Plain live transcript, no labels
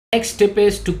Next step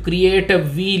is to create a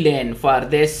VLAN for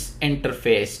this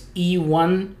interface,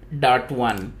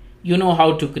 E1.1. You know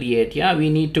how to create, yeah? We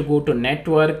need to go to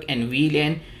network and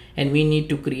VLAN, and we need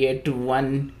to create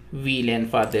one VLAN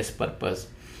for this purpose.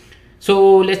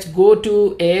 So let's go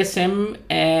to ASM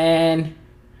and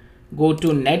go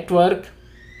to network,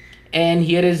 and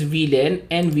here is VLAN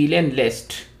and VLAN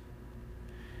list.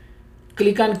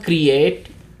 Click on create,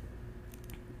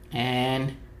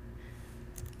 and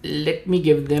let me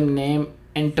give them name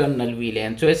internal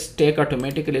VLAN. So it's take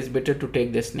automatically, it's better to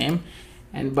take this name.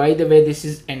 And by the way, this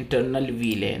is internal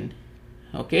VLAN.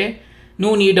 Okay,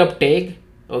 no need of tag.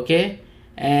 Okay,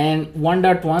 and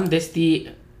 1.1, this is the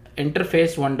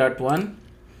interface 1.1.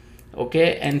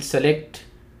 okay, and select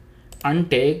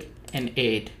untag and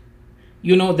add.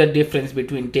 You know the difference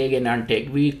between tag and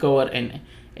untag, we cover in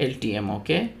LTM.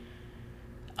 Okay,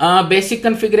 basic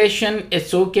configuration,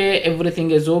 it's okay,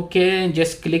 everything is okay,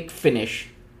 just click finish.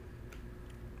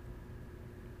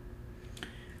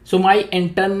 So my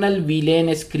internal VLAN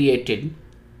is created.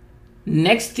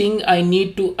 Next thing, I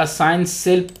need to assign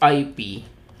self IP.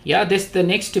 Yeah, this is the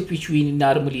next step which we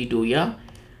normally do. Yeah,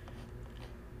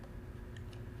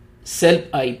 self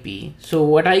IP. So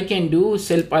what I can do,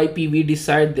 self IP, we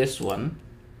decide this one.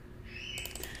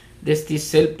 This is the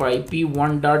self IP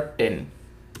 1.10.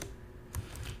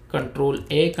 Control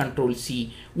A, Control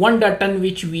C. 1.10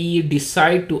 which we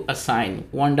decide to assign,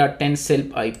 1.10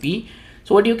 self IP.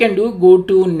 So what you can do, go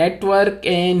to network,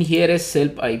 and here is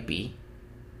self IP,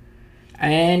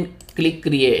 and click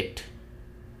create.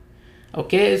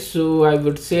 Okay, so I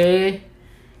would say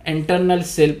internal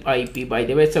self IP. By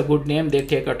the way, it's a good name, they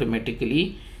take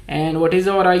automatically. And what is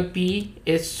our IP?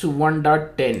 It's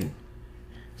 1.10.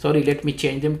 Sorry, let me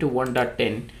change them to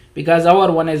 1.10 because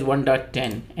our one is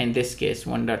 1.10, in this case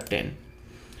 1.10.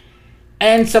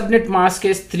 And subnet mask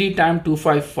is 3 times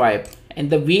 255. And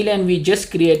the VLAN we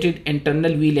just created,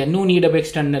 internal VLAN, no need of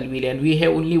external VLAN. We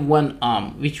have only one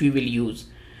arm which we will use.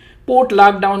 Port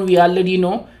lockdown we already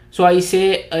know, so I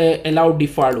say allow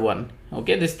default one.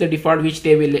 Okay, this is the default which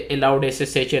they will allow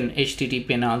SSH and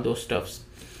HTTP and all those stuffs.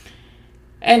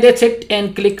 And that's it,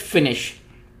 and click finish.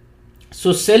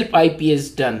 So self IP is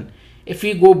done. If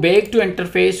we go back to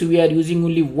interface, we are using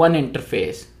only one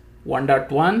interface,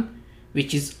 1.1,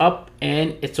 which is up,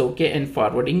 and it's okay, and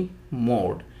forwarding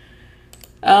mode.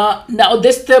 Now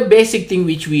this is the basic thing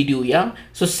which we do. Yeah,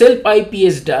 so self IP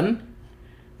is done.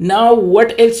 Now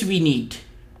what else we need?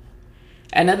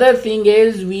 Another thing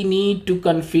is we need to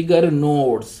configure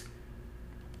nodes.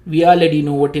 We already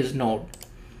know what is node.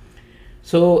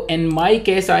 So in my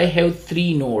case, I have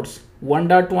 3 nodes,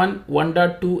 1.1,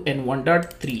 1.2 and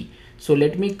 1.3. So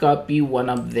let me copy one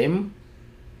of them.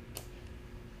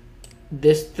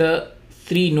 This is the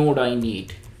 3 node I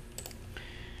need.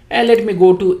 And let me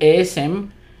go to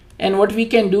ASM, and what we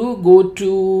can do, go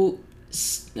to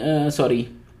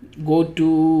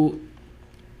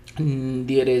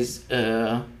there is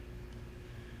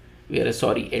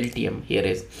LTM, here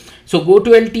is. So go to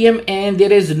LTM, and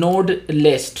there is node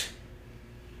list,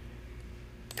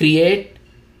 create,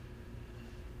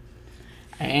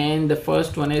 and the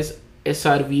first one is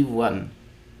SRV1.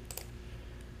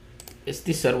 It's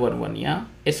the server one, yeah,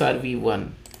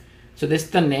 SRV1. So this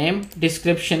is the name.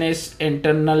 Description is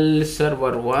internal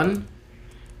server 1.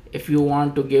 If you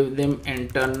want to give them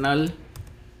internal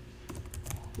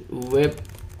web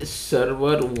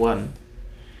server 1.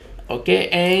 Okay,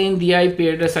 and the IP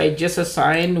address I just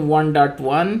assigned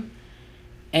 1.1,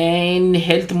 and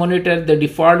health monitor, the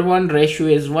default one, ratio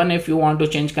is 1. If you want to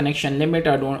change connection limit,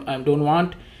 I don't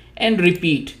want, and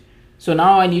repeat. So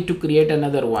now I need to create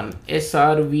another one,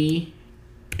 SRV2.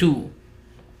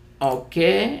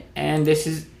 Okay, and this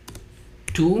is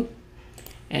 2,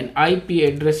 and IP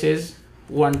address is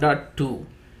 1.2,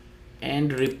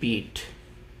 and repeat.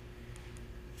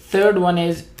 Third one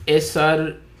is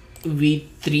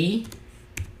SRV3.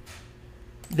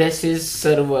 This is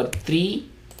server 3,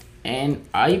 and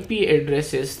IP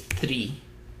address is 3,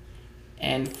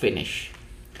 and finish.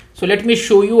 So let me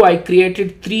show you, I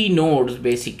created 3 nodes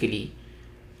basically,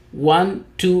 1,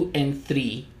 2 and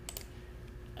 3.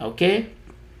 Okay,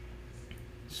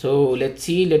 so let's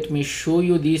see, let me show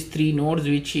you these 3 nodes,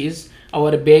 which is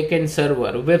our backend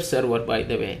server, web server, by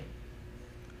the way.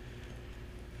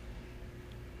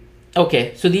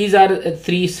 Okay, so these are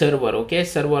 3 server. Okay,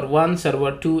 server 1,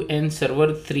 server 2 and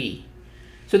server 3.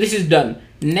 So this is done.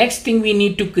 Next thing, we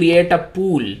need to create a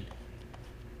pool.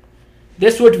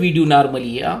 That's what we do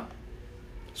normally. Yeah,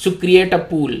 so create a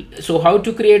pool. So how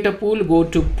to create a pool? Go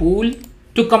to pool,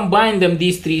 to combine them,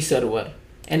 these 3 server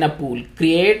in a pool,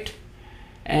 create,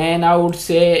 and I would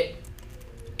say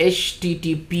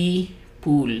HTTP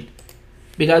pool,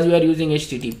 because we are using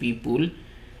HTTP pool,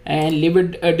 and leave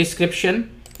it a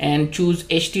description and choose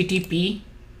HTTP.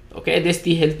 Okay, this is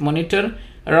the health monitor.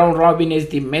 Round robin is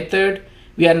the method.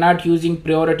 We are not using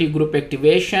priority group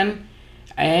activation,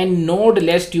 and node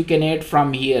list you can add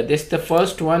from here. This is the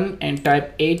first one, and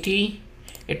type 80.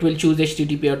 It will choose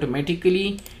HTTP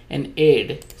automatically and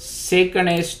add. Second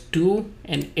is 2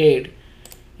 and add,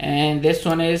 and this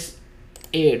one is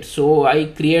 8. So I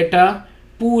create a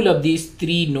pool of these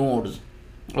 3 nodes.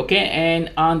 Okay,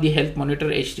 and on the health monitor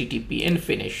HTTP and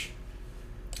finish.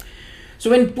 So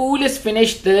when pool is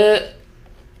finished, the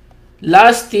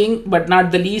last thing but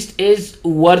not the least is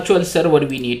virtual server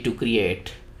we need to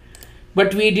create,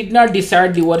 but we did not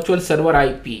decide the virtual server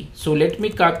IP. So let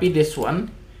me copy this one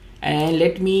and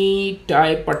let me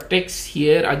type a text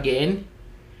here again,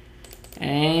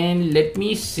 and let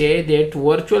me say that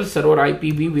virtual server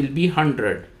IPv will be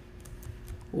 100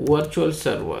 virtual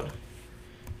server,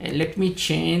 and let me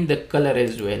change the color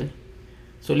as well.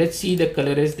 So let's see, the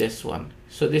color is this one.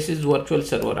 So this is virtual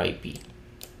server IP.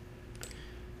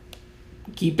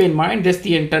 Keep in mind, this is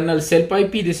the internal SELP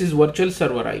IP, this is virtual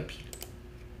server IP.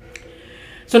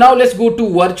 So now let's go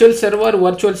to virtual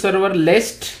server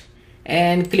list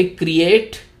and click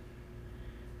create.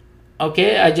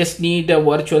 Okay, I just need a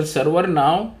virtual server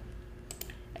now,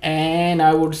 and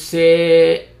I would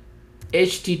say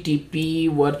HTTP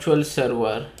virtual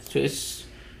server. So it's,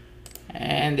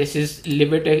 and this is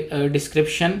leave it a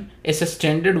description. It's a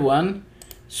standard one.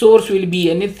 Source will be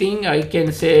anything. I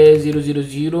can say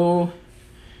 000.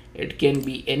 It can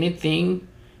be anything,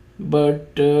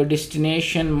 but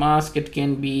destination mask, it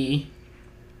can be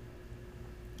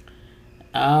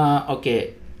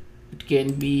okay, it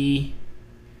can be,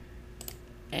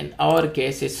 in our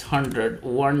case it's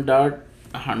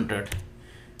 1.100.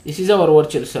 This is our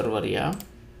virtual server, yeah,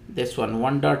 this one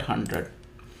 1.100,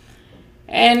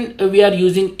 and we are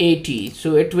using 80,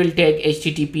 so it will take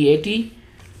HTTP 80.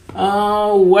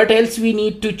 What else we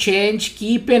need to change?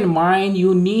 Keep in mind,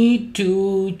 you need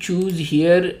to choose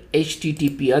here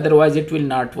HTTP, otherwise it will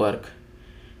not work,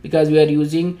 because we are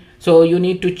using, so you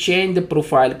need to change the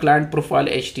profile, client profile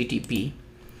HTTP,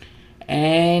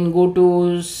 and go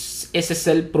to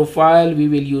SSL profile, we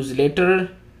will use later.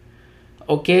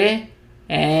 Okay,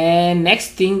 and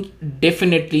next thing,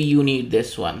 definitely you need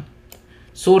this one,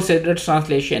 source address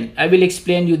translation. I will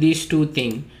explain you these 2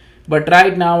 things, but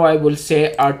right now I will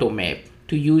say auto map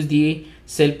to use the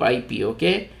SELP IP.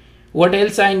 Okay, what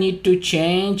else I need to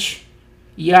change?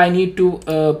 Yeah, I need to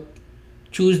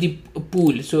choose the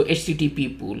pool, so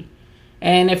HTTP pool.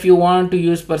 And if you want to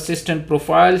use persistent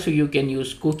profile, so you can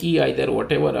use cookie, either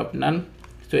whatever up none,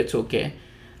 so it's okay.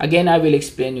 Again, I will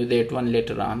explain you that one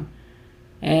later on.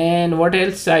 And what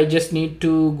else? I just need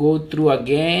to go through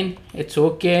again, it's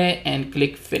okay, and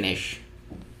click finish.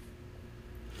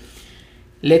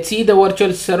 Let's see the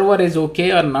virtual server is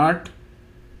okay or not.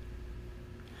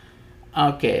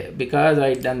 Okay, because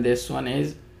I done this one,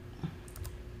 is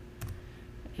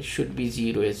it should be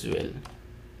 0 as well.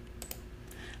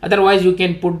 Otherwise you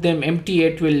can put them empty,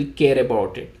 it will care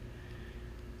about it.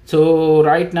 So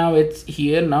right now it's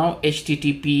here now,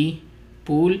 HTTP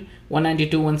pool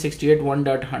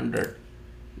 192.168.1.100,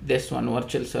 this one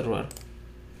virtual server.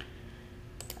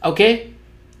 Okay,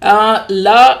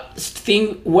 last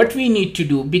thing what we need to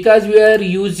do, because we are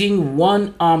using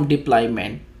one ARM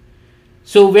deployment,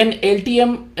 so when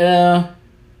LTM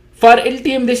for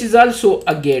LTM, this is also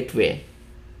a gateway.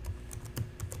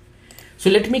 So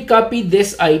let me copy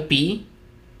this IP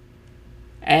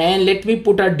and let me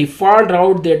put a default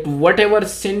route that whatever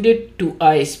send it to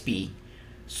ISP.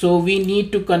 So we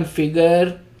need to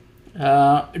configure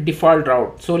default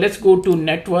route. So let's go to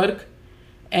network,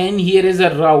 and here is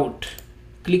a route.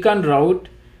 Click on route,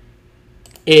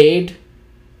 add,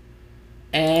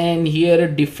 and here a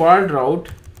default route.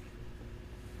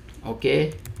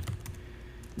 Okay,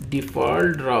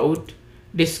 default route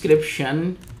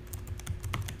description,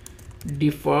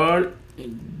 default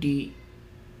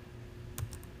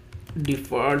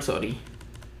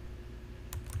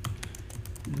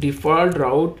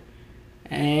route,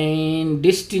 and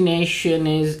destination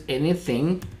is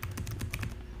anything.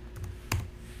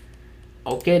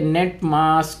 Okay, net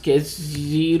mask is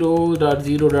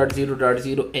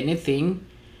 0.0.0.0 anything,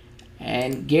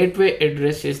 and gateway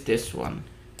address is this one.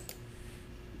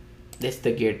 This is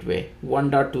the gateway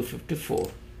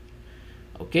 1.254.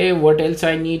 Okay, what else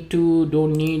I need to?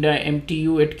 Don't need a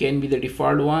MTU, it can be the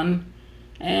default one,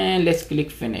 and let's click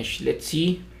finish. Let's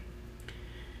see.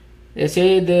 They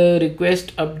say the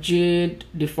request object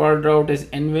default route is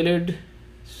invalid,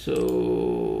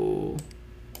 so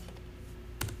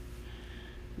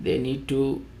they need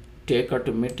to take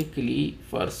automatically.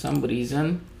 For some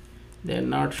reason they're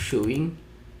not showing.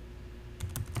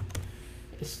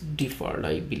 It's default,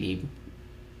 I believe.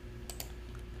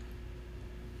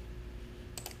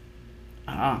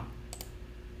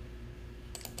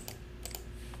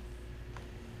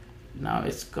 Now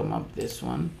it's come up this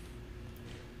one.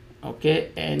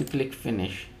 Okay, and click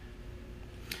finish.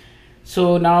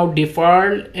 So now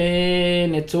default,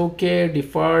 and it's okay,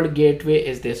 default gateway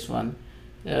is this one.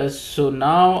 So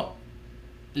now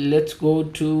let's go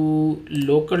to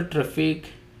local traffic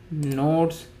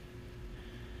nodes.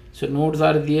 So nodes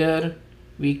are there.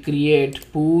 We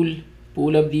create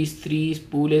pool of these three.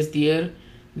 Pool is there.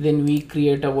 Then we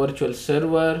create a virtual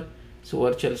server. So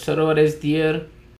virtual server is there.